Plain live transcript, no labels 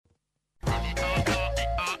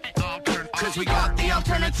Cause we got the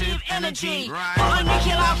alternative energy. Right.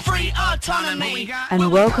 Nuclear-free autonomy.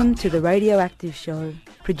 And welcome to the Radioactive Show,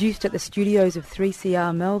 produced at the studios of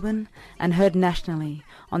 3CR Melbourne and heard nationally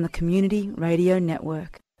on the Community Radio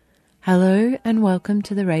Network. Hello and welcome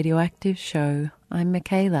to the Radioactive Show. I'm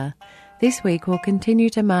Michaela. This week we'll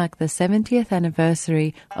continue to mark the 70th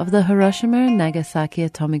anniversary of the Hiroshima and Nagasaki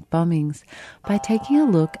atomic bombings by taking a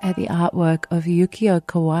look at the artwork of Yukio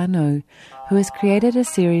Kawano, who has created a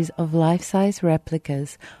series of life-size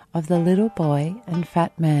replicas of the little boy and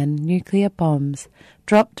fat man nuclear bombs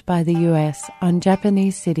dropped by the US on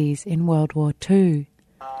Japanese cities in World War II.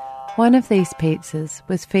 One of these pizzas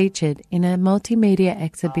was featured in a multimedia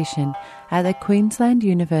exhibition at the Queensland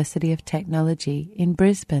University of Technology in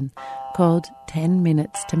Brisbane called 10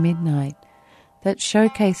 Minutes to Midnight that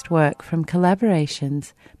showcased work from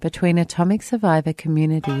collaborations between atomic survivor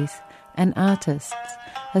communities and artists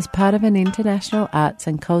as part of an international arts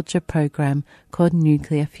and culture program called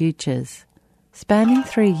Nuclear Futures. Spanning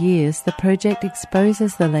 3 years, the project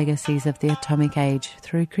exposes the legacies of the atomic age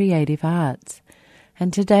through creative arts.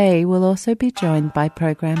 And today we'll also be joined by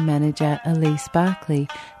Program Manager Elise Barkley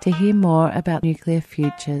to hear more about Nuclear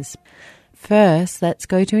Futures. First, let's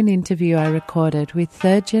go to an interview I recorded with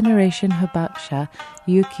third-generation Hibakusha,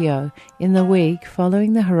 Yukio, in the week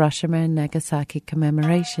following the Hiroshima and Nagasaki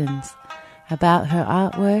commemorations, about her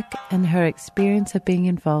artwork and her experience of being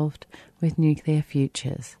involved with Nuclear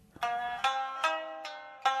Futures.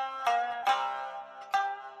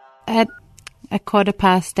 At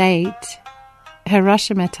 8:15,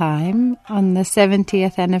 Hiroshima time, on the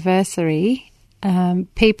 70th anniversary,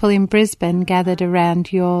 people in Brisbane gathered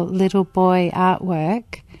around your little boy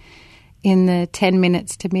artwork in the 10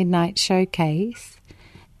 Minutes to Midnight showcase.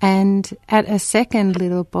 And at a second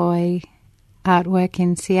little boy artwork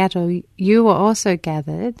in Seattle, you were also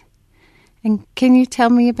gathered. And can you tell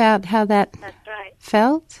me about how that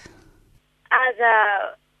felt? As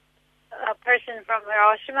a person from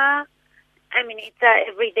Hiroshima, I mean, it's an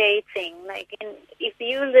everyday thing. Like, if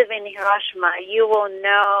you live in Hiroshima, you will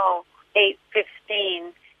know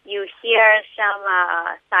 8:15. You hear some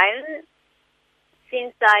silence.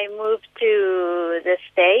 Since I moved to the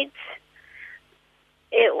States,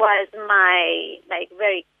 it was my,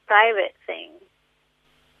 very private thing.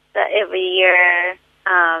 That every year,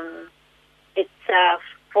 it's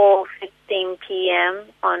 4:15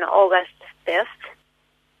 p.m. on August 5th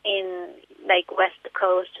in, West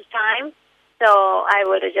Coast time. So I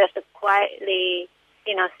would just quietly,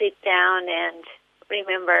 sit down and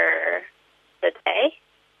remember the day.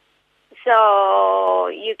 So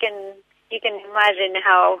you can imagine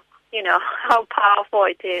how, how powerful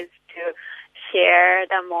it is to share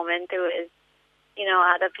that moment with,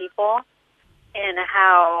 other people, and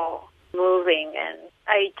how moving. And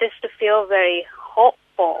I just feel very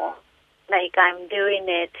hopeful, like I'm doing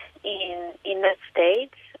it in the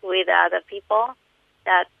States with other people,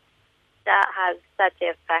 that has such an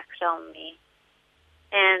effect on me.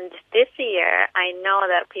 And this year, I know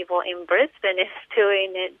that people in Brisbane is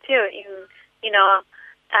doing it too,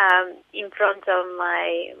 in front of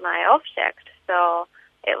my object. So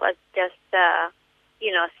it was just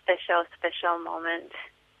special moment.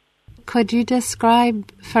 Could you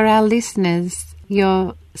describe for our listeners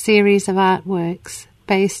your series of artworks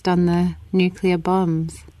based on the nuclear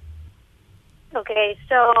bombs? Okay,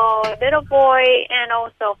 so Little Boy and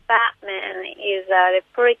also Fat Man is a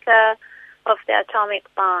replica of the atomic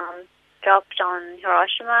bomb dropped on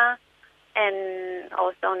Hiroshima and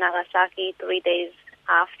also Nagasaki 3 days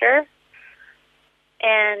after.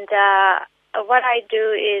 And what I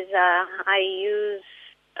do is I use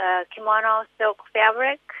kimono silk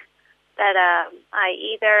fabric that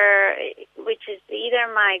which is either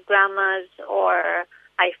my grandma's, or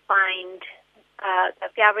I find the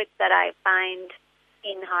fabric that I found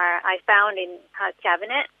in her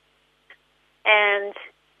cabinet. And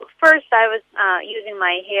first I was using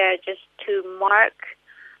my hair just to mark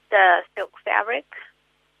the silk fabric.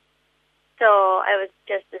 So I was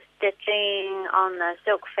just stitching on the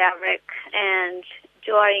silk fabric, and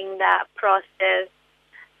during that process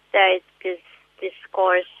there is this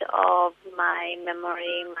discourse of my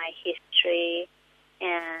memory, my history,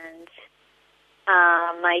 and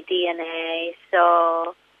my DNA.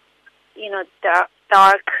 So,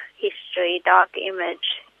 dark history, dark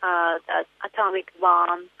image, the atomic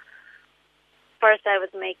bomb. First I was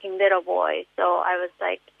making Little Boy, so I was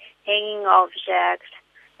hanging objects,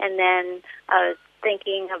 and then I was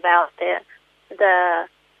thinking about the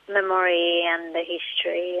memory and the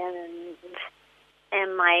history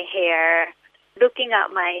and my hair, looking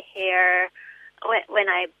at my hair when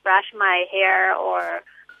I brush my hair or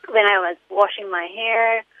when I was washing my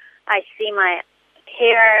hair, I see my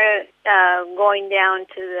hair going down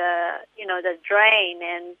to the drain,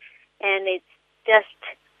 and it's just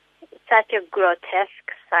such a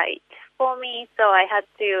grotesque sight for me. So I had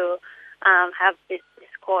to have this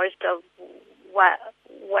discourse of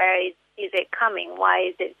where is it coming? Why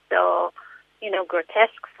is it so,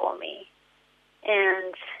 grotesque for me?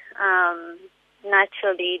 And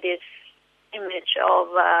naturally, this image of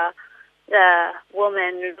the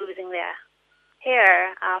woman losing their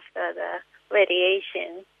hair after the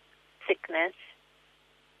radiation sickness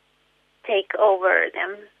taken over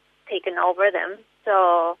them.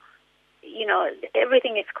 So,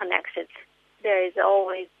 everything is connected. There is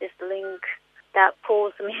always this link that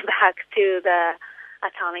pulls me back to the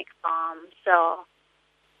atomic bomb. So,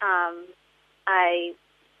 I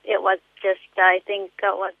think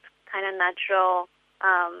it was kind of natural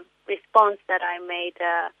response that I made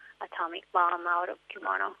atomic bomb out of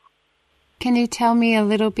kimono. Can you tell me a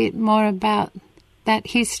little bit more about that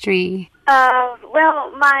history?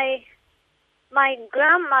 Well, my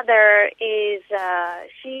grandmother is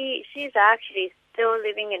she's actually still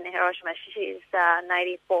living in Hiroshima. She's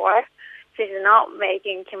 94. She's not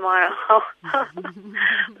making kimono,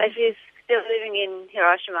 but she's still living in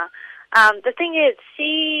Hiroshima. The thing is,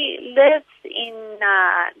 she lives in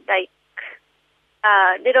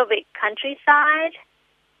little bit countryside,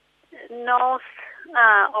 north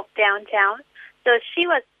of downtown, so she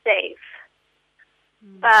was safe.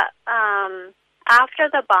 But after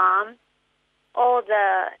the bomb, all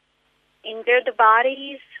the injured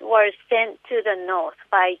bodies were sent to the north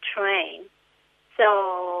by train.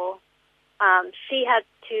 So she had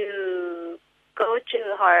to go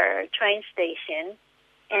to her train station,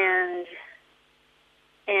 and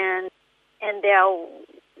there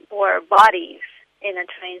were bodies in a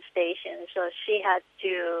train station. So she had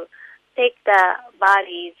to take the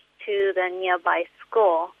bodies to the nearby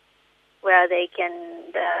school where the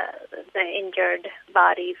injured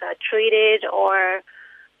bodies are treated, or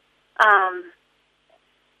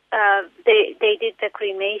they did the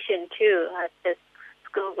cremation too at the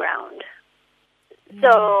school ground.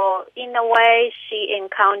 So in a way, she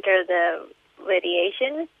encountered the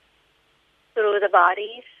radiation through the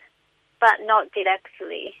bodies, but not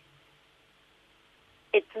directly.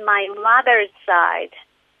 It's my mother's side.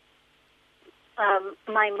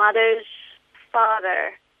 My mother's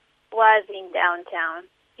father was in downtown.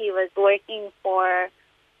 He was working for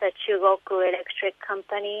the Chugoku Electric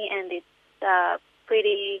Company, and it's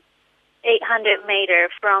pretty 800 meter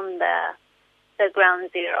from the ground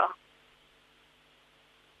zero.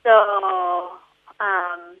 So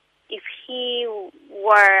if he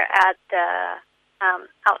were at the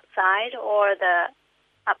outside or the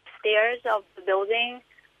upstairs of the building,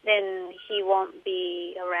 then he won't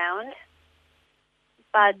be around.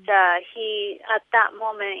 But at that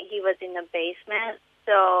moment, he was in the basement,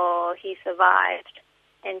 so he survived.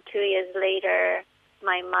 And 2 years later,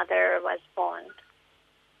 my mother was born.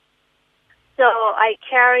 So I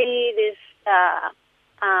carry this,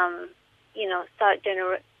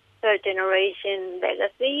 third generation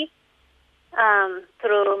legacy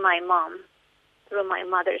through my mom, through my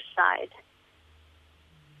mother's side.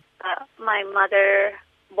 My mother,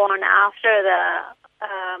 born after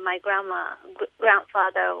my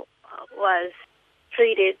grandfather was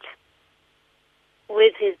treated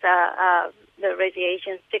with his the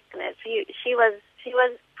radiation sickness. She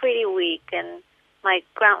was pretty weak, and my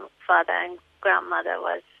grandfather and grandmother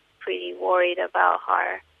was pretty worried about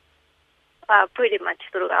her pretty much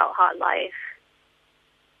throughout her life.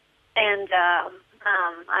 And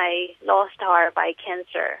I lost her by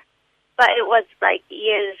cancer, but it was like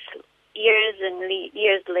years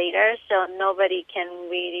later, so nobody can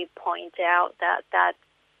really point out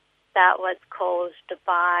that was caused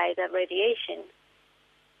by the radiation.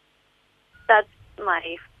 That's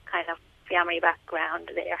my kind of family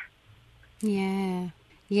background there.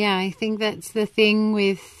 Yeah, I think that's the thing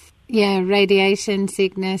with radiation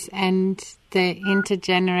sickness and the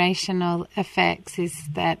intergenerational effects, is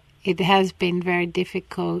that it has been very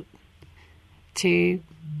difficult to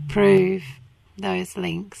prove those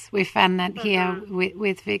links. We found that here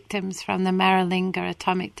with victims from the Maralinga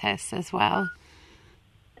atomic tests as well.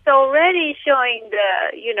 It's already showing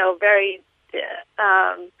the, very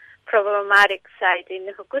problematic side in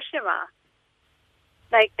Fukushima.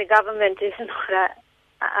 Like the government is not,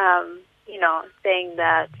 saying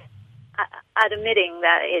that, admitting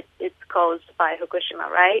that it's caused by Fukushima,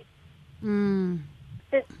 right?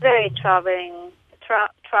 It's very troubling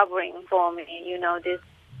for me.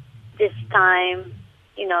 This time,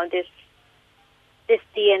 this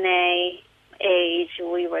DNA age,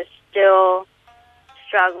 we were still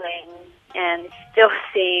struggling and still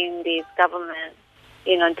seeing these governments,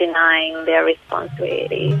 denying their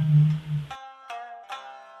responsibilities.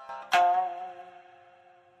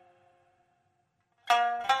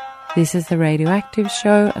 This is the Radioactive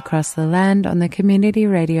Show across the land on the Community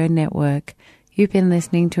Radio Network. You've been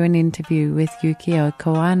listening to an interview with Yukio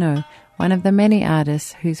Kawano, one of the many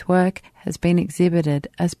artists whose work has been exhibited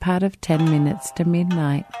as part of 10 Minutes to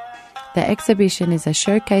Midnight. The exhibition is a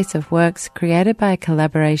showcase of works created by a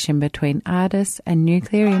collaboration between artists and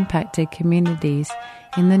nuclear-impacted communities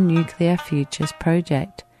in the Nuclear Futures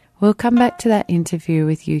Project. We'll come back to that interview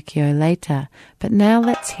with Yukio later, but now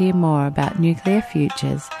let's hear more about Nuclear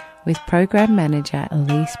Futures with Program Manager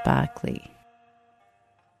Elise Barkley.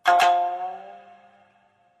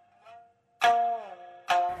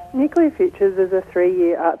 Nuclear Futures is a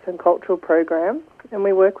 3-year arts and cultural program, and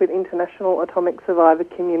we work with international atomic survivor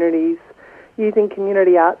communities using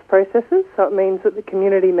community arts processes. So it means that the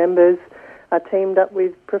community members are teamed up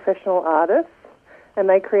with professional artists, and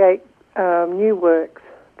they create new works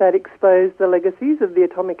that expose the legacies of the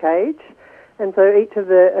atomic age. And so each of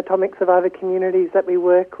the atomic survivor communities that we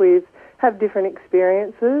work with have different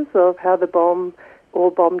experiences of how the bomb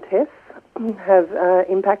or bomb tests have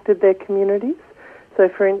impacted their communities. So,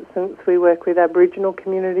 for instance, we work with Aboriginal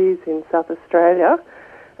communities in South Australia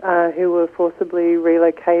who were forcibly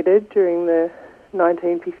relocated during the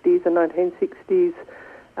 1950s and 1960s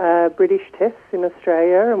British tests in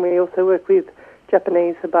Australia, and we also work with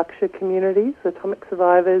Japanese Hibakusha communities, atomic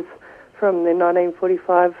survivors from the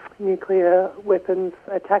 1945 nuclear weapons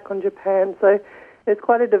attack on Japan. So there's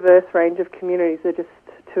quite a diverse range of communities. They're just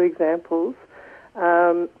two examples.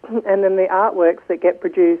 And then the artworks that get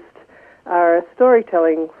produced are a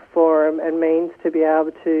storytelling forum and means to be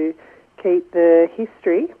able to keep the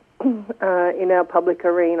history in our public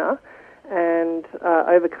arena and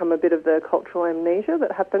overcome a bit of the cultural amnesia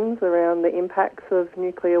that happens around the impacts of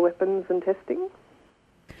nuclear weapons and testing.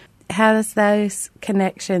 How does those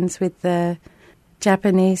connections with the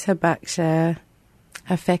Japanese Hibakusha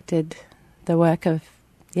affected the work of,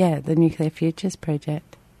 the Nuclear Futures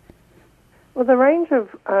Project? Well, the range of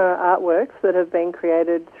artworks that have been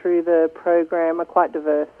created through the program are quite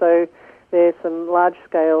diverse. So there's some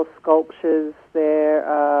large-scale sculptures, there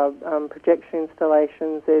are projection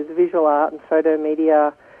installations, there's visual art and photo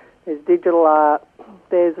media, there's digital art,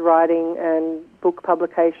 there's writing and book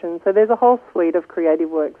publications. So there's a whole suite of creative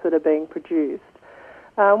works that are being produced.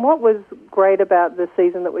 What was great about the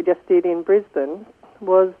season that we just did in Brisbane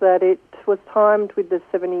was that it was timed with the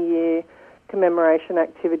 70-year commemoration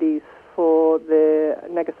activities for the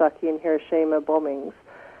Nagasaki and Hiroshima bombings.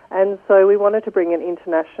 And so we wanted to bring an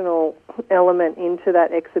international element into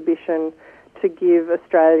that exhibition to give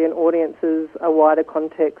Australian audiences a wider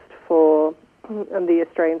context for the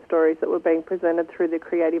Australian stories that were being presented through the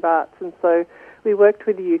creative arts. And so we worked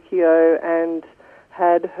with Yukio and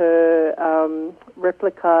had her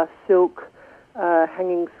replica silk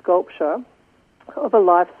hanging sculpture of a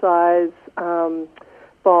life-size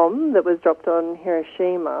bomb that was dropped on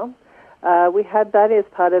Hiroshima. We had that as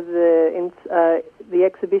part of the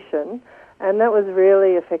exhibition, and that was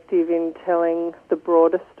really effective in telling the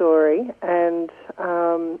broader story and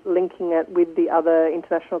linking it with the other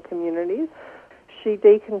international communities. She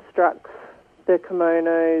deconstructs the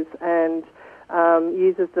kimonos and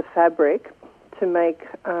uses the fabric to make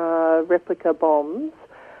replica bombs,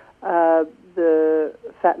 the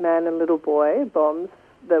Fat Man and Little Boy bombs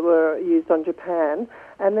that were used on Japan.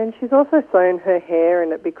 And then she's also sewn her hair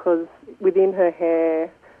in it because within her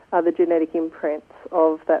hair are the genetic imprints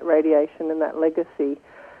of that radiation and that legacy.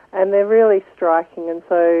 And they're really striking. And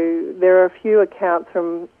so there are a few accounts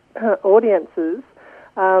from audiences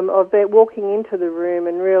of their walking into the room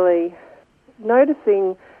and really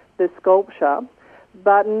noticing the sculpture,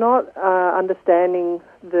 but not understanding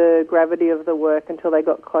the gravity of the work until they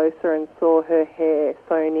got closer and saw her hair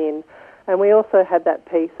sewn in. And we also had that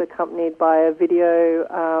piece accompanied by a video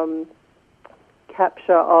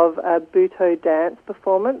capture of a Buto dance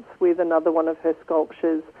performance with another one of her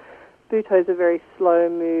sculptures. Buto is a very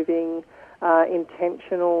slow-moving,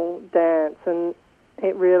 intentional dance, and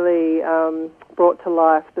it really brought to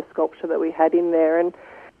life the sculpture that we had in there. And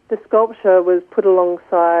the sculpture was put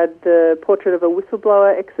alongside the Portrait of a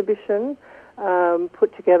Whistleblower exhibition,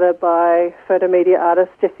 put together by photomedia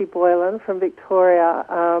artist Jessie Boylan from Victoria,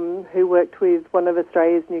 who worked with one of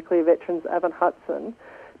Australia's nuclear veterans, Avon Hudson,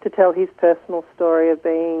 to tell his personal story of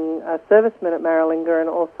being a serviceman at Maralinga and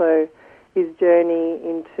also his journey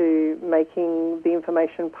into making the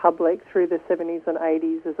information public through the 70s and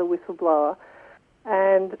 80s as a whistleblower.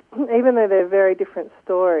 And even though they're very different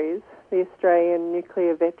stories, the Australian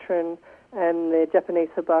nuclear veteran and the Japanese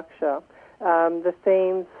hibakusha. The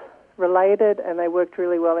themes related and they worked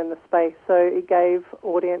really well in the space, so it gave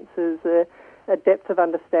audiences a depth of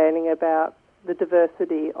understanding about the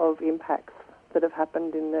diversity of impacts that have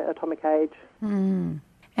happened in the atomic age. Mm.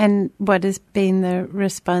 And what has been the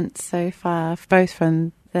response so far, both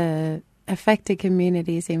from the affected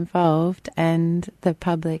communities involved and the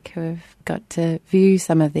public who have got to view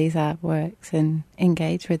some of these artworks and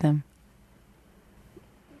engage with them?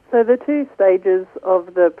 So the two stages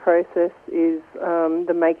of the process is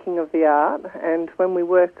the making of the art, and when we've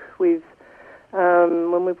worked with the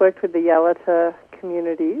Yalata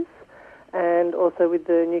communities and also with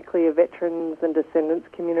the nuclear veterans and descendants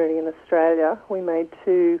community in Australia, we made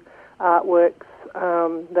two artworks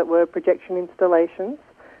that were projection installations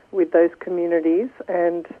with those communities,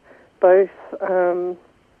 and both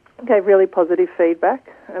gave really positive feedback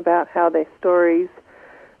about how their stories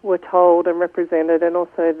were told and represented, and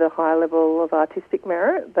also the high level of artistic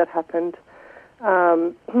merit that happened.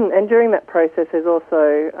 And during that process there's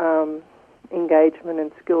also engagement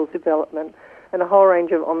and skills development and a whole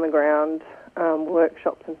range of on-the-ground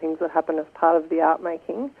workshops and things that happen as part of the art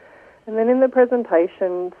making. And then in the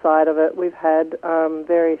presentation side of it, we've had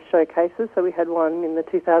various showcases. So we had one in the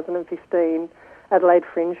 2015 Adelaide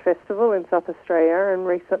Fringe Festival in South Australia, and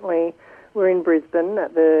recently we're in Brisbane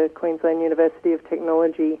at the Queensland University of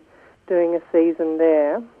Technology doing a season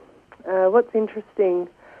there. What's interesting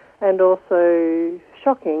and also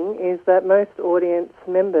shocking is that most audience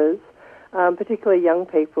members, particularly young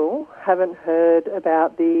people, haven't heard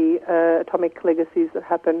about the atomic legacies that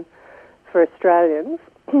happen for Australians.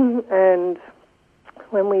 And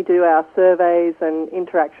when we do our surveys and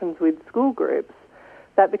interactions with school groups,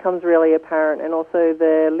 that becomes really apparent, and also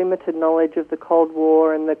the limited knowledge of the Cold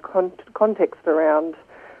War and the context around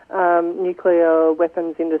nuclear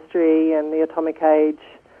weapons industry and the atomic age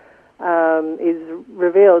is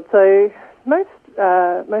revealed. So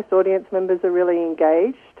most audience members are really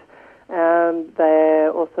engaged.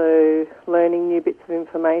 They're also learning new bits of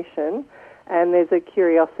information, and there's a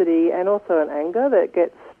curiosity and also an anger that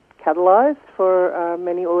gets catalysed for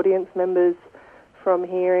many audience members from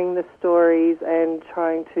hearing the stories and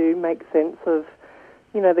trying to make sense of,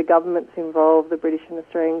 the governments involved, the British and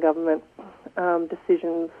Australian government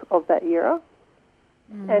decisions of that era.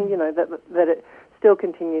 And, that it still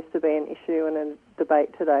continues to be an issue and a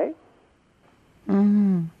debate today.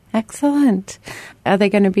 Excellent. Are there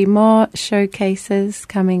going to be more showcases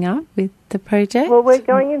coming up with the project? Well, we're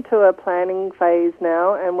going into a planning phase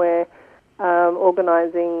now, and we're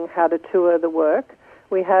organising how to tour the work.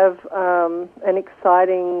 We have an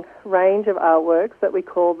exciting range of artworks that we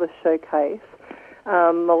call the Showcase,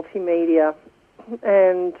 multimedia,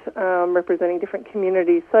 and representing different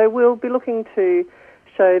communities. So we'll be looking to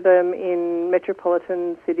show them in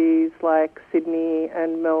metropolitan cities like Sydney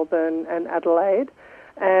and Melbourne and Adelaide.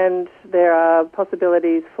 And there are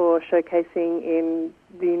possibilities for showcasing in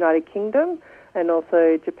the United Kingdom and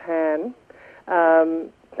also Japan,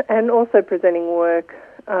 and also presenting work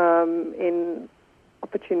in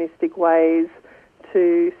opportunistic ways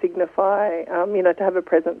to signify, to have a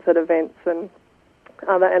presence at events and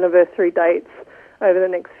other anniversary dates over the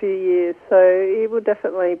next few years. So it will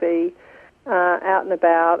definitely be out and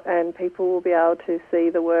about, and people will be able to see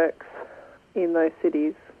the works in those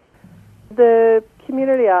cities. The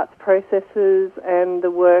community arts processes and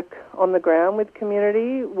the work on the ground with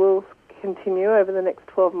community will continue over the next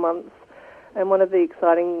 12 months. And one of the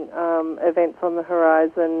exciting events on the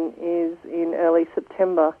horizon is in early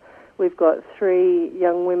September. We've got 3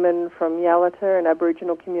 young women from Yalata, an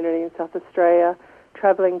Aboriginal community in South Australia,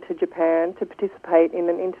 travelling to Japan to participate in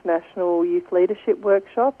an international youth leadership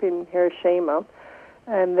workshop in Hiroshima.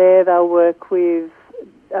 And there they'll work with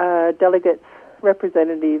delegates,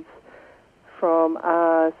 representatives from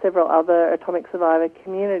several other atomic survivor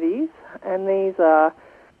communities. And these are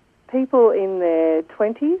people in their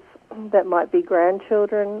 20s that might be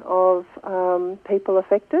grandchildren of people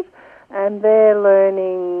affected, and they're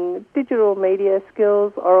learning digital media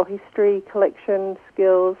skills, oral history collection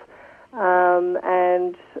skills,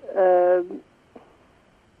 and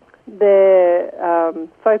their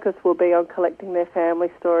focus will be on collecting their family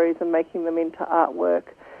stories and making them into artwork.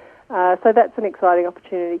 So that's an exciting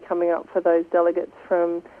opportunity coming up for those delegates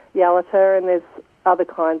from Yalata, and there's other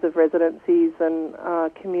kinds of residencies and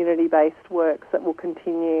community-based works that will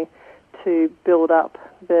continue to build up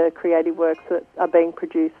the creative works that are being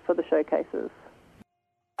produced for the showcases.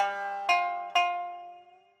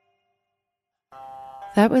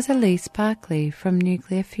 That was Elise Barclay from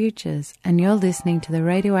Nuclear Futures, and you're listening to the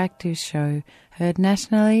Radioactive Show, heard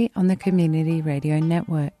nationally on the Community Radio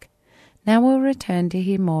Network. Now we'll return to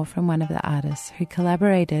hear more from one of the artists who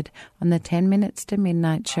collaborated on the 10 Minutes to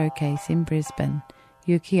Midnight showcase in Brisbane,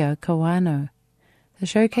 Yukio Kawano. The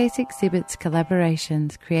showcase exhibits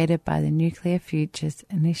collaborations created by the Nuclear Futures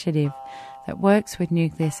Initiative that works with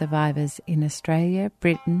nuclear survivors in Australia,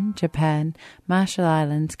 Britain, Japan, Marshall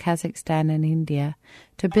Islands, Kazakhstan and India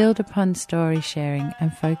to build upon story sharing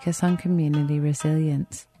and focus on community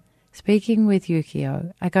resilience. Speaking with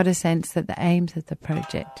Yukio, I got a sense that the aims of the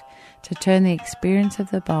project to turn the experience of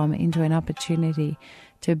the bomb into an opportunity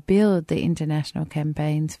to build the international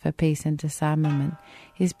campaigns for peace and disarmament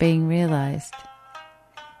is being realised.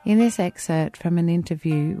 In this excerpt from an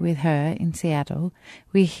interview with her in Seattle,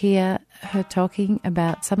 we hear her talking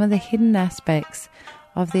about some of the hidden aspects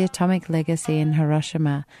of the atomic legacy in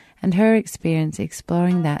Hiroshima and her experience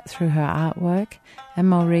exploring that through her artwork and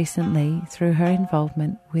more recently through her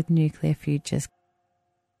involvement with Nuclear Futures.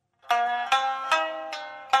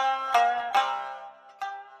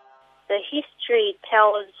 The history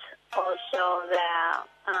tells also that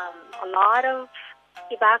a lot of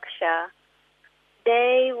hibakusha,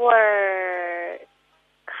 they were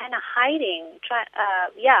kind of hiding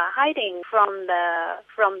from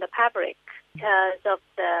the public because of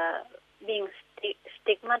the being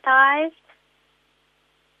stigmatized.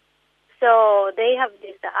 So they have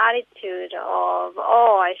this attitude of,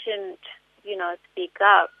 I shouldn't, speak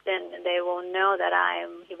up. Then they will know that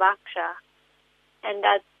I'm hibakusha, and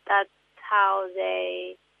that's how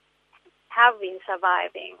they have been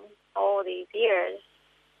surviving all these years.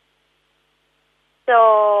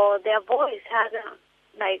 So their voice hasn't,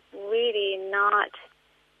 really not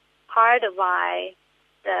heard by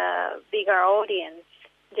the bigger audience,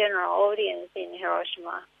 general audience in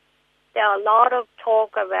Hiroshima. There are a lot of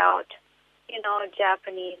talk about,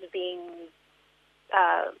 Japanese being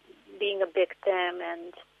a victim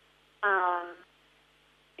and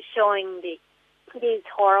showing these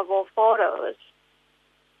horrible photos.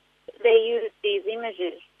 They use these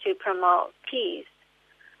images to promote peace.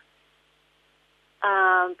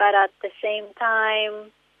 But at the same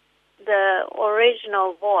time, the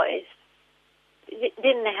original voice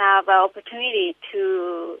didn't have an opportunity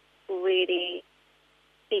to really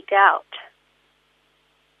speak out.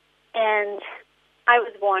 And I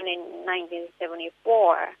was born in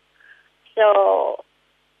 1974. So,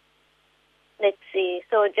 let's see.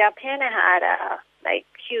 So Japan had a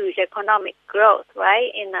huge economic growth,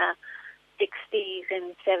 right, in the 60s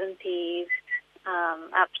and 70s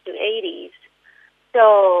up to 80s.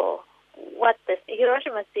 So what the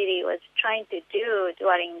Hiroshima city was trying to do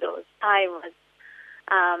during those times was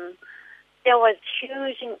there was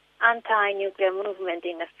huge anti-nuclear movement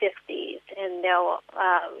in the 50s, and there were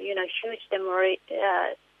huge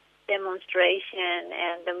demonstration,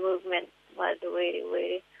 and the movement was really,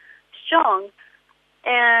 really strong.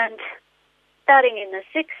 And starting in the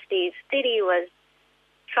 60s, city was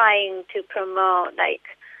trying to promote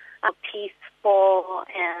a peaceful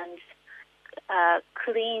and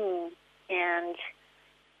clean and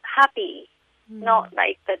happy, not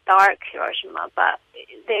like the dark Hiroshima, but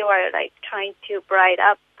they were trying to bright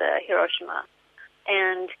up the Hiroshima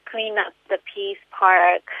and clean up the Peace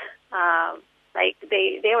Park.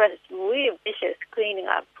 They were really vicious cleaning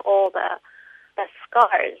up all the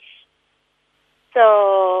scars.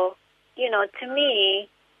 So, to me,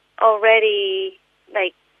 already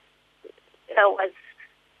that was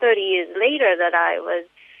 30 years later that I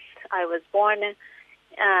was born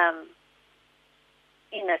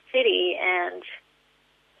in a city, and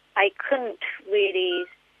I couldn't really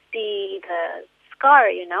see the scar,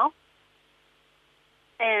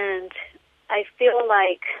 and I feel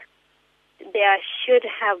like there should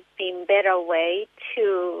have been better way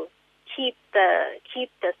to keep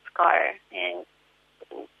the scar and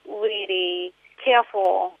really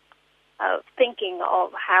careful of thinking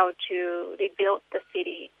of how to rebuild the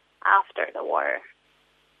city after the war.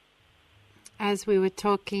 As we were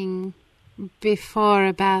talking before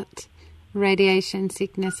about radiation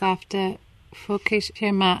sickness after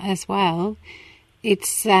Fukushima as well, it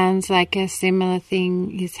sounds like a similar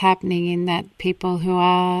thing is happening in that people who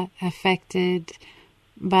are affected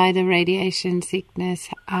by the radiation sickness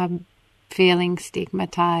are feeling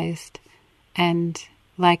stigmatized and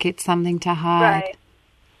like it's something to hide. Right.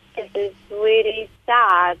 It is really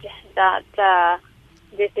sad that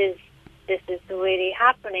this is really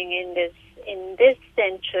happening in this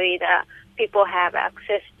century, that people have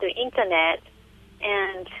access to internet,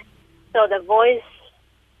 and so the voice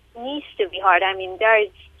needs to be heard. I mean, there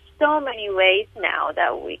is so many ways now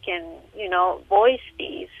that we can, voice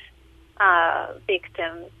these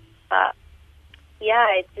victims. But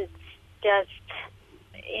yeah, it's just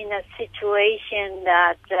in a situation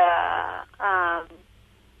that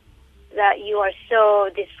that you are so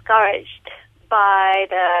discouraged by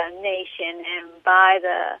the nation and by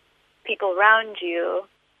the people around you,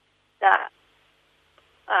 that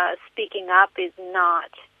speaking up is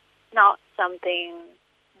not something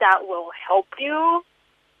that will help you,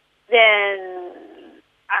 then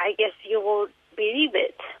I guess you will believe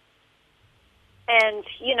it. And,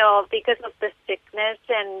 because of the sickness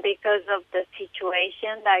and because of the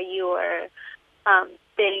situation that you are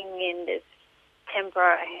staying in this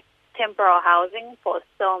temporal housing for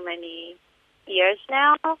so many years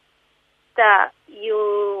now, that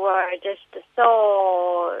you are just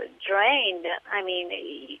so drained. I mean,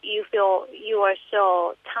 you feel you are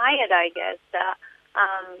so tired, I guess, that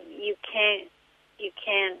you can't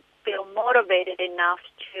feel motivated enough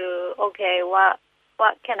to, okay, what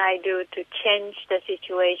can I do to change the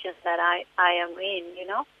situation that I am in,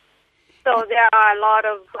 So there are a lot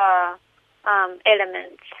of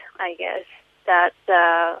elements, I guess, that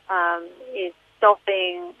is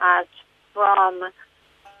stopping us from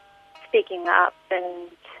speaking up and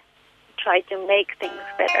try to make things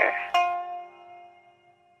better.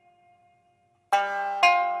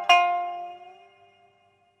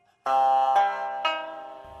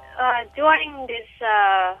 During this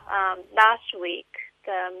last week,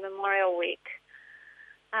 the Memorial Week,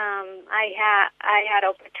 I had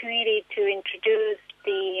opportunity to introduce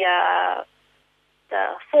the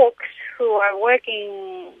folks who are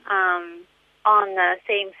working on the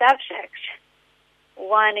same subject.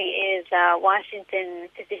 One is Washington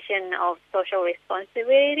Petition of Social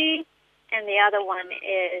Responsibility, and the other one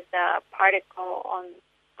is Particle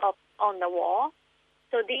on the Wall.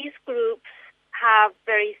 So these groups have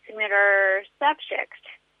very similar subjects,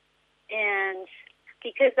 and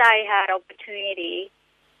because I had opportunity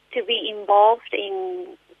to be involved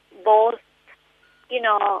in both,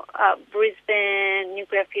 Brisbane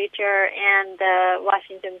Nuclear Future and the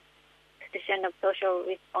Washington Petition of Social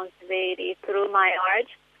Responsibility through my art,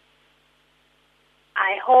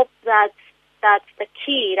 I hope that's the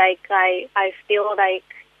key. Like I feel like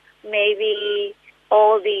maybe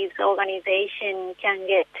all these organizations can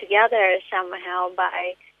get together somehow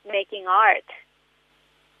by making art.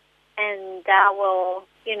 And that will,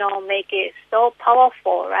 make it so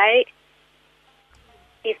powerful, right?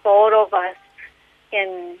 If all of us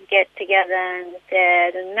can get together and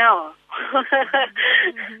said, no,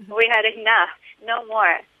 we had enough, no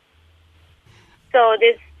more. So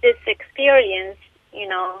this experience,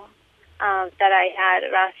 that I had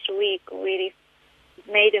last week really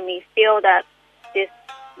made me feel that this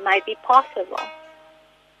might be possible,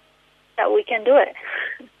 that we can do it.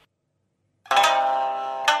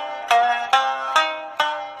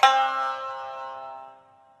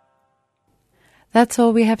 That's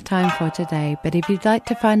all we have time for today, but if you'd like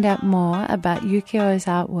to find out more about Yukio's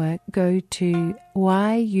artwork, go to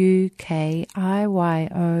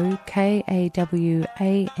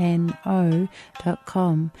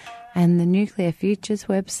yukiyowano.com, and the Nuclear Futures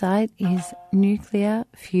website is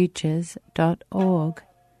nuclearfutures.org.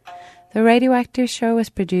 The Radioactive Show was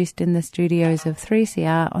produced in the studios of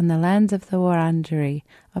 3CR on the lands of the Wurundjeri,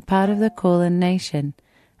 a part of the Kulin Nation,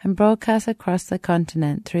 and broadcast across the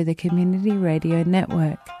continent through the Community Radio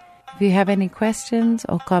Network. If you have any questions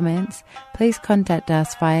or comments, please contact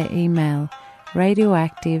us via email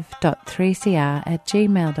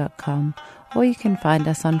radioactive.3cr@gmail.com, or you can find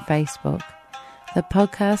us on Facebook. The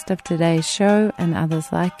podcast of today's show and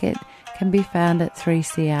others like it can be found at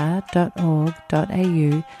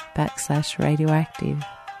 3cr.org.au/radioactive.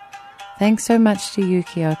 Thanks so much to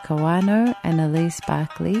Yukio Kawano and Elise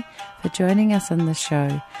Barkley for joining us on the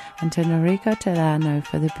show, and to Noriko Terano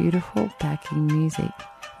for the beautiful backing music.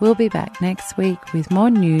 We'll be back next week with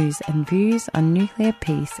more news and views on nuclear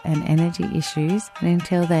peace and energy issues, and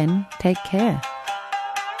until then, take care.